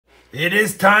It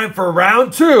is time for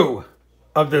round 2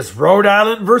 of this Rhode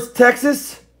Island versus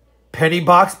Texas penny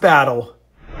box battle.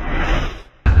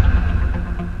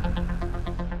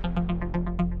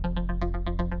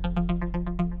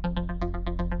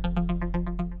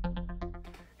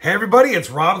 Hey everybody,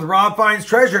 it's Rob with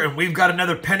RobFindsTreasure, and we've got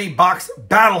another penny box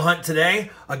battle hunt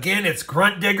today. Again, it's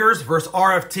Grunt Diggers versus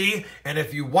RFT, and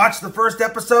if you watched the first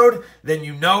episode, then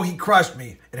you know he crushed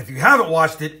me. And if you haven't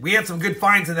watched it, we had some good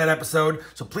finds in that episode,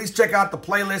 so please check out the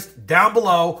playlist down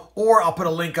below, or I'll put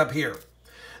a link up here.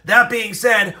 That being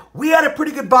said, we had a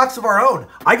pretty good box of our own.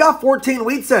 I got 14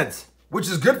 wheat cents, which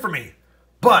is good for me,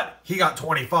 but he got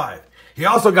 25. He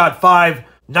also got 5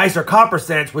 nicer copper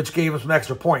cents, which gave him some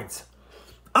extra points.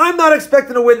 I'm not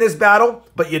expecting to win this battle,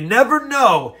 but you never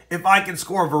know if I can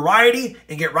score a variety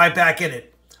and get right back in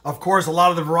it. Of course, a lot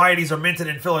of the varieties are minted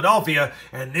in Philadelphia,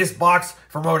 and this box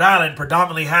from Rhode Island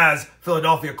predominantly has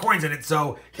Philadelphia coins in it,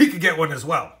 so he could get one as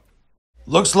well.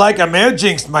 Looks like I may have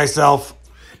jinxed myself.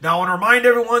 Now, I want to remind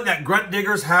everyone that Grunt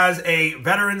Diggers has a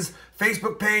Veterans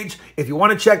Facebook page. If you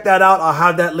want to check that out, I'll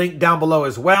have that link down below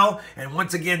as well. And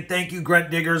once again, thank you, Grunt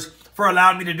Diggers, for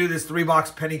allowing me to do this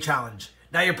 3-box penny challenge.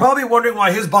 Now, you're probably wondering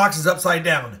why his box is upside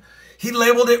down. He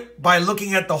labeled it by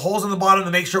looking at the holes in the bottom to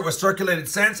make sure it was circulated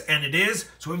cents, and it is.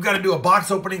 So we've got to do a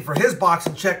box opening for his box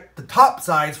and check the top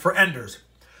sides for enders.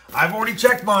 I've already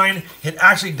checked mine. It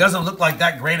actually doesn't look like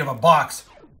that great of a box.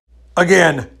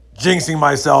 Again, jinxing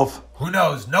myself. Who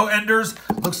knows? No enders.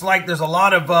 Looks like there's a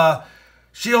lot of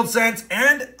shield cents,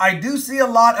 and I do see a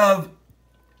lot of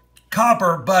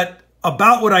copper, but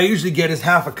about what I usually get is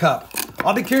half a cup.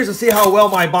 I'll be curious to see how well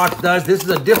my box does. This is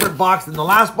a different box than the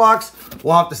last box.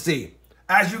 We'll have to see.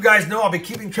 As you guys know, I'll be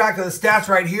keeping track of the stats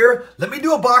right here. Let me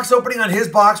do a box opening on his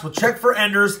box. We'll check for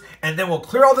enders, and then we'll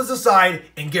clear all this aside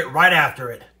and get right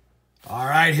after it. All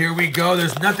right, here we go.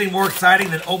 There's nothing more exciting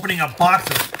than opening a box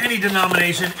of any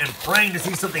denomination and praying to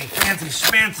see something fancy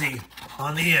schmancy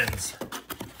on the ends.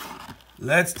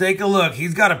 Let's take a look.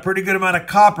 He's got a pretty good amount of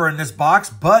copper in this box,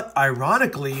 but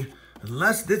ironically,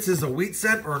 unless this is a wheat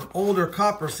cent or an older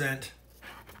copper cent,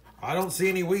 I don't see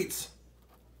any wheats.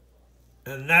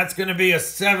 And that's going to be a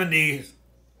 73.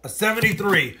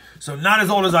 So not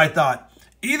as old as I thought.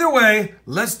 Either way,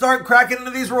 let's start cracking into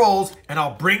these rolls, and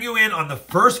I'll bring you in on the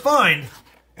first find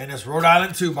in this Rhode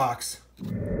Island 2 box.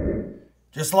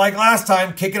 Just like last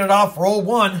time, kicking it off roll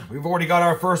 1, we've already got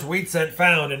our first wheat cent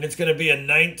found, and it's going to be a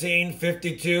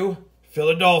 1952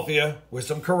 Philadelphia with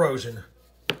some corrosion.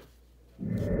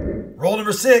 Roll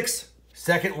number 6,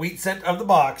 second wheat cent of the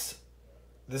box.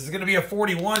 This is going to be a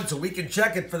 41, so we can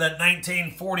check it for that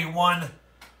 1941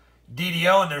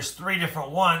 DDO, and there's 3 different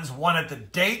ones. One at the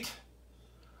date,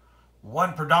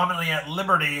 one predominantly at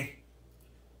Liberty,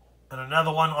 and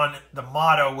another one on the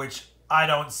motto, which I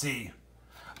don't see.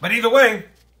 But either way,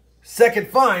 second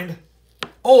find,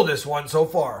 oldest one so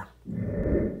far.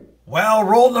 Well,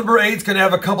 roll number 8 is going to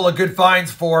have a couple of good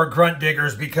finds for Grunt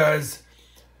Diggers because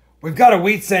we've got a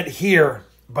wheat cent here,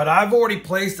 but I've already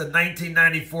placed a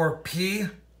 1994 P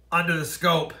under the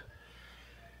scope,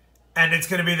 and it's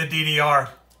going to be the DDR.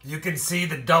 You can see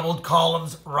the doubled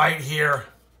columns right here.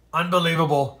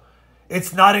 Unbelievable.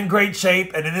 It's not in great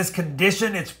shape, and in this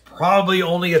condition, it's probably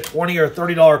only a $20 or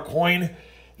 $30 coin.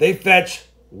 They fetch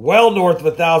well north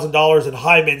of $1,000 in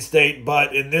high mint state,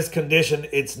 but in this condition,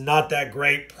 it's not that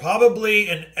great. Probably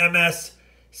an MS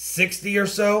 60 or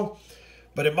so,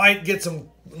 but it might get some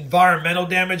environmental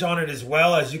damage on it as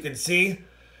well, as you can see.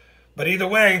 But either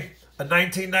way, a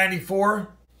 1994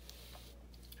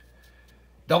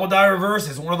 double die reverse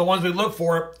is one of the ones we look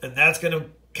for, and that's going to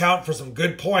count for some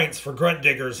good points for Grunt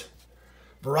Diggers.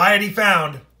 Variety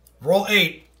found, roll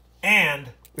 8, and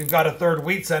we've got a third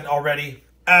wheat cent already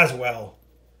as well.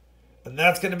 And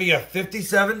that's going to be a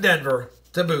 57 Denver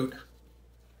to boot.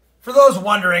 For those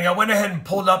wondering, I went ahead and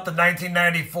pulled up the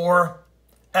 1994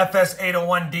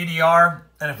 FS801 DDR,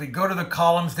 and if we go to the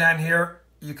columns down here,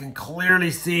 you can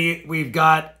clearly see we've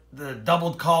got the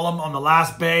doubled column on the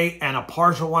last bay and a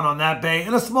partial one on that bay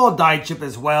and a small die chip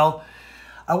as well.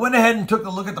 I went ahead and took a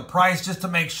look at the price just to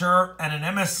make sure, and an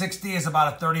MS60 is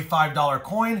about a $35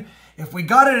 coin. If we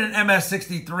got it in an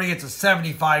MS63, it's a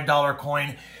 $75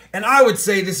 coin. And I would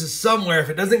say this is somewhere, if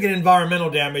it doesn't get environmental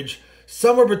damage,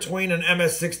 somewhere between an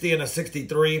MS60 and a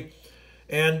 63.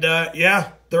 And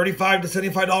yeah, $35 to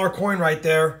 $75 coin right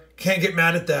there. Can't get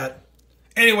mad at that.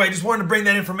 Anyway, just wanted to bring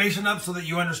that information up so that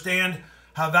you understand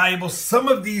how valuable some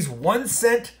of these 1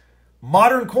 cent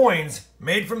modern coins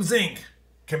made from zinc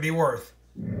can be worth.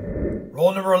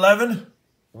 Roll number 11,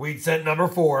 wheat cent number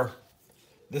 4.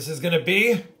 This is going to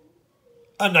be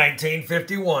a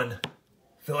 1951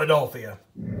 Philadelphia.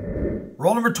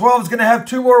 Roll number 12 is going to have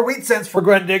 2 more wheat cents for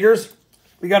Grunt Diggers.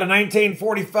 We got a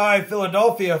 1945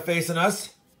 Philadelphia facing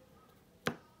us.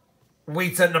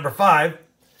 Wheat cent number 5.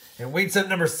 And wheat cent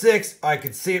number 6, I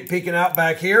could see it peeking out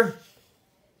back here.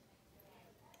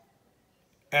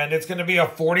 And it's going to be a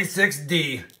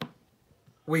 46D.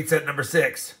 Wheat cent number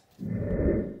 6.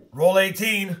 Roll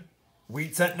 18.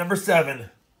 Wheat cent number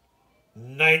 7.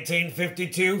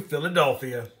 1952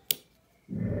 Philadelphia.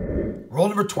 Roll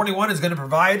number 21 is going to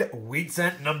provide wheat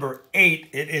cent number 8.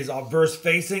 It is obverse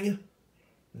facing.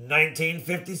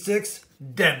 1956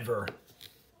 Denver.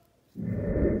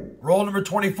 Roll number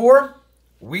 24.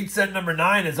 Wheat cent number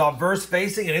 9 is obverse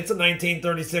facing, and it's a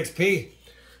 1936P.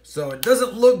 So it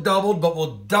doesn't look doubled, but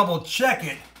we'll double check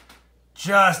it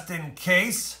just in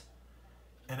case.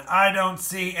 And I don't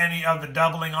see any of the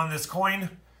doubling on this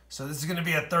coin. So this is going to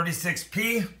be a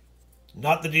 36P,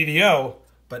 not the DDO,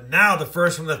 but now the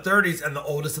first from the 30s and the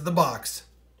oldest of the box.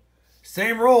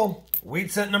 Same roll,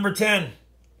 wheat cent number 10,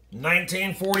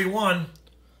 1941.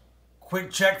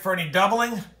 Quick check for any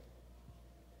doubling.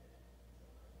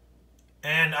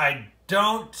 And I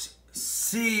don't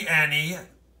see any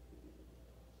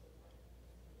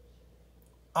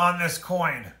on this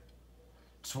coin.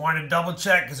 Just wanted to double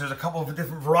check because there's a couple of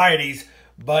different varieties,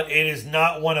 but it is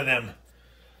not one of them.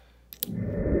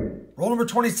 Roll number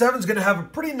 27 is going to have a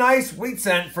pretty nice wheat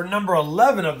cent for number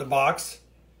 11 of the box.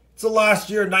 It's a last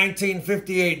year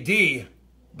 1958D,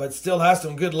 but still has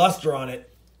some good luster on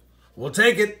it. We'll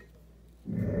take it.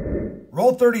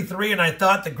 Roll 33, and I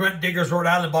thought the Grunt Diggers Rhode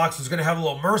Island box was going to have a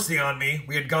little mercy on me.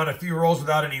 We had gone a few rolls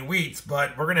without any wheats,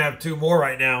 but we're going to have 2 more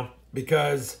right now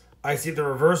because I see the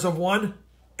reverse of one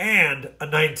and a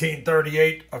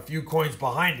 1938 a few coins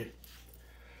behind it.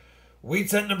 Wheat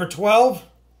cent number 12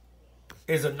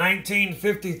 is a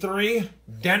 1953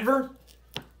 Denver.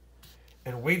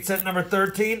 And wheat cent number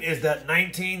 13 is that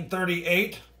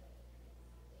 1938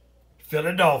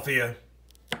 Philadelphia.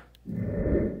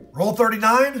 Roll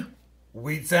 39.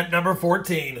 Wheat cent number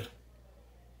 14.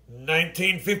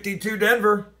 1952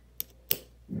 Denver.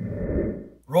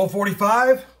 Roll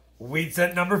 45. Wheat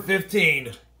cent number 15.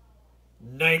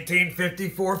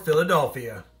 1954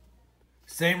 Philadelphia.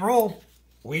 Same roll.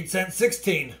 Wheat cent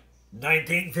 16.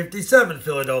 1957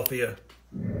 Philadelphia.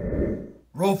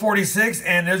 Roll 46,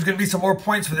 and there's going to be some more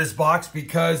points for this box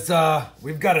because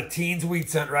we've got a teens wheat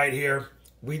cent right here.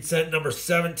 Wheat cent number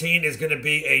 17 is going to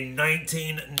be a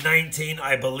 1919,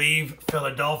 I believe,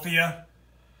 Philadelphia.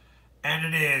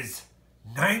 And it is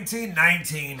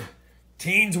 1919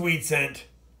 teens wheat cent,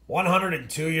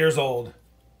 102 years old.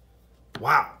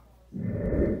 Wow.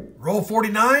 Roll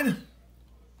 49,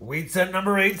 wheat cent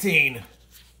number 18.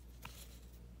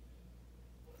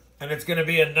 And it's going to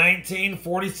be a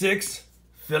 1946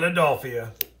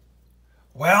 Philadelphia.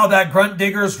 Well, that Grunt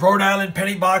Diggers Rhode Island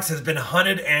penny box has been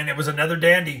hunted, and it was another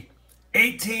dandy.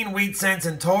 18 wheat cents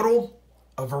in total,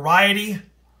 a variety,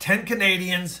 10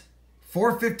 Canadians,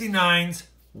 459s,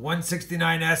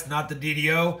 169S, not the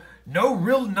DDO. No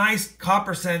real nice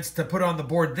copper cents to put on the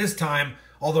board this time,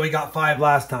 although we got 5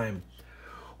 last time.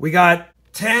 We got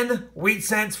 10 wheat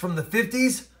cents from the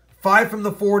 50s, 5 from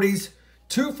the 40s,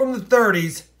 2 from the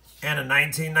 30s, and a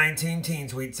 1919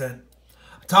 teens wheat cent.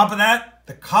 On top of that,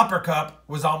 the copper cup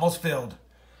was almost filled.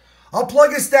 I'll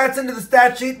plug his stats into the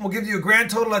stat sheet and we'll give you a grand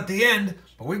total at the end,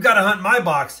 but we've got to hunt my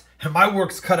box, and my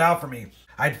work's cut out for me.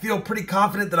 I'd feel pretty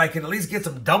confident that I can at least get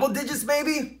some double digits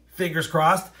maybe, fingers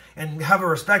crossed, and have a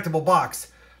respectable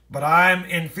box. But I'm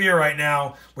in fear right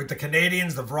now with the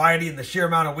Canadians, the variety, and the sheer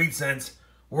amount of wheat cents.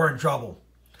 We're in trouble.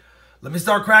 Let me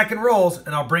start cracking rolls,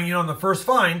 and I'll bring you on the first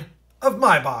find of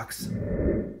my box.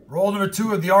 Roll number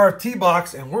 2 of the RFT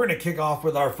box, and we're going to kick off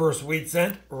with our first wheat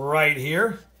cent right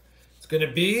here. It's going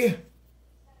to be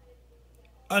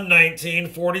a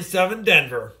 1947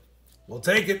 Denver. We'll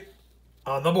take it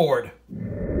on the board.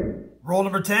 Roll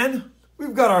number 10,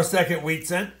 we've got our second wheat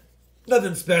cent.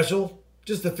 Nothing special,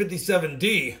 just a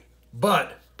 57D,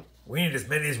 but we need as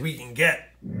many as we can get.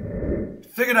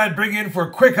 Figured I'd bring in for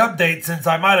a quick update since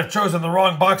I might have chosen the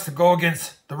wrong box to go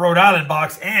against the Rhode Island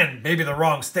box and maybe the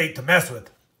wrong state to mess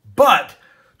with. But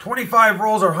 25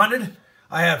 rolls are hunted.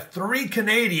 I have 3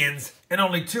 Canadians and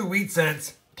only 2 wheat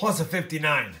cents plus a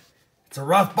 59. It's a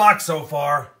rough box so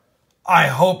far. I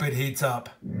hope it heats up.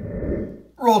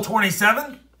 Roll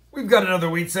 27. We've got another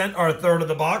wheat cent, our third of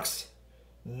the box.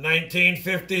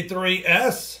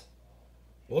 1953S.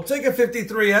 We'll take a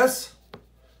 53S.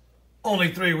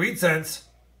 Only 3 wheat cents.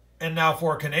 And now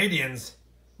 4 Canadians.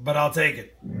 But I'll take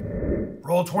it.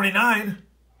 Roll 29.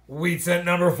 Wheat cent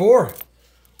number 4.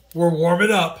 We're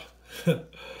warming up.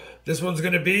 This one's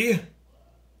going to be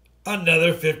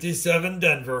another 57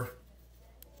 Denver.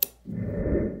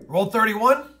 Roll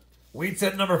 31. Wheat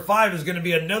set number 5 is going to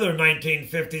be another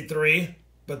 1953,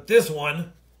 but this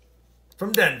one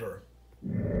from Denver.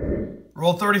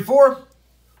 Roll 34.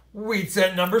 Wheat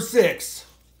set number 6.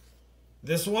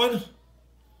 This one,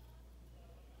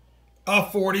 a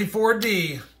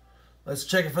 44D. Let's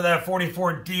check it for that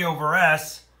 44D over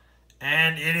S,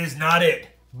 and it is not it.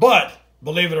 But,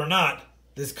 believe it or not,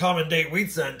 this common date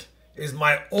wheat cent is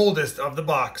my oldest of the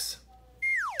box.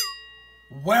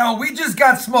 Well, we just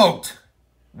got smoked.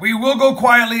 We will go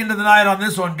quietly into the night on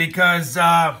this one because,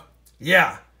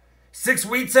 yeah, 6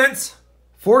 wheat cents,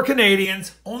 4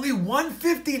 Canadians, only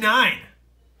 $1.59,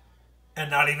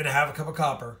 and not even a half a cup of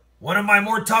copper. One of my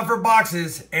more tougher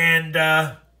boxes, and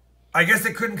I guess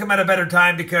it couldn't come at a better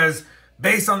time because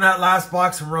based on that last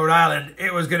box from Rhode Island,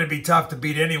 it was going to be tough to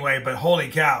beat anyway, but holy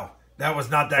cow, that was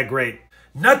not that great.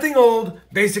 Nothing old,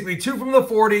 basically 2 from the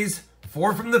 40s,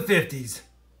 4 from the 50s.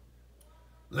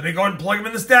 Let me go ahead and plug them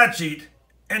in the stat sheet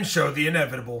and show the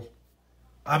inevitable.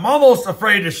 I'm almost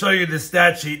afraid to show you this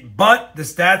stat sheet, but the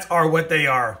stats are what they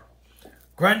are.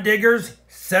 Grunt Diggers,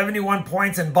 71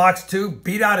 points in box 2,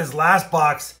 beat out his last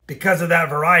box because of that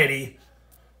variety.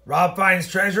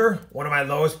 RobFindsTreasure, one of my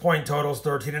lowest point totals,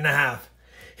 13.5.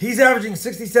 He's averaging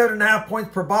 67.5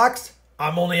 points per box.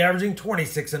 I'm only averaging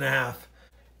 26.5.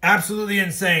 Absolutely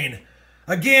insane.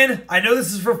 Again, I know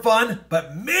this is for fun,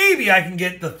 but maybe I can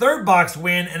get the 3rd box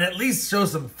win and at least show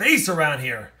some face around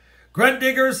here. Grunt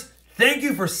Diggers, thank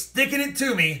you for sticking it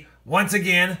to me. Once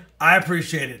again, I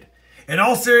appreciate it. In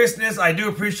all seriousness, I do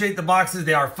appreciate the boxes.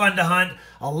 They are fun to hunt.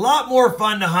 A lot more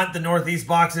fun to hunt the Northeast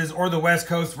boxes or the West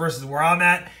Coast versus where I'm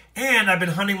at. And I've been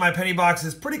hunting my penny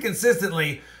boxes pretty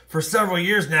consistently for several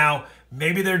years now.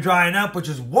 Maybe they're drying up, which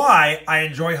is why I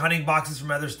enjoy hunting boxes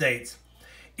from other states.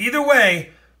 Either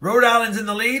way, Rhode Island's in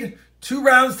the lead, 2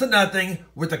 rounds to nothing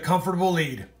with a comfortable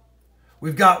lead.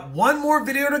 We've got one more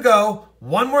video to go,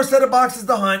 one more set of boxes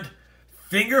to hunt.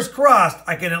 Fingers crossed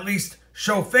I can at least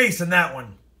show face in that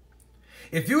one.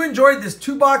 If you enjoyed this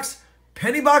 2-box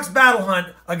penny box battle hunt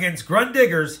against Grunt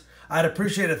Diggers, I'd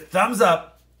appreciate a thumbs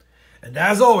up. And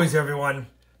as always, everyone,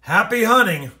 happy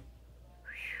hunting,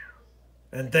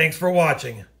 and thanks for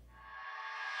watching.